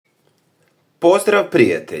Pozdrav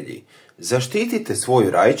prijatelji! Zaštitite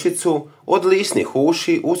svoju rajčicu od lisnih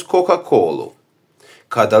uši uz Coca-Colu.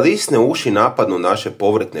 Kada lisne uši napadnu naše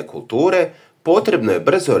povrtne kulture, potrebno je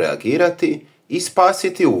brzo reagirati i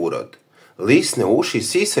spasiti urod. Lisne uši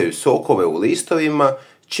sisaju sokove u listovima,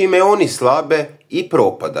 čime oni slabe i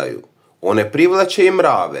propadaju. One privlače i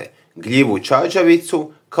mrave, gljivu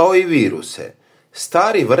čađavicu kao i viruse.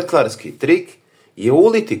 Stari vrtlarski trik je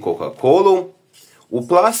uliti Coca-Colu u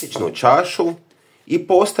plastičnu čašu i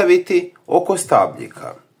postaviti oko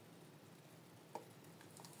stabljika.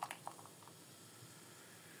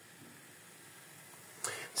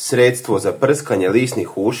 Sredstvo za prskanje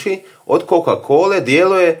lisnih uši od Coca-Cole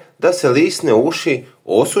djeluje da se lisne uši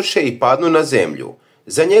osuše i padnu na zemlju.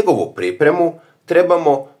 Za njegovu pripremu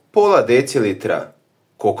trebamo pola decilitra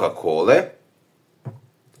Coca-Cole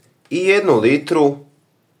i 1 litru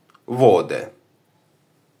vode.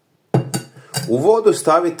 U vodu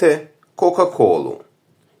stavite Coca-Colu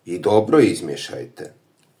i dobro izmiješajte.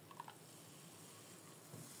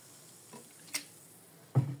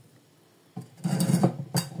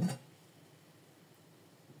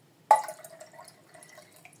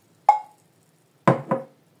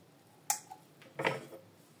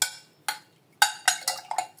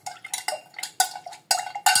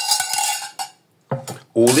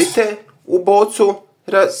 Ulite u bocu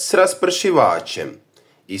s raspršivačem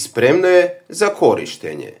i spremno je za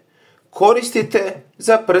korištenje. Koristite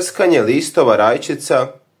za prskanje listova rajčica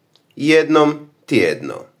jednom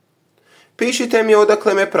tjedno. Pišite mi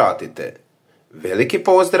odakle me pratite. Veliki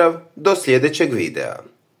pozdrav do sljedećeg videa.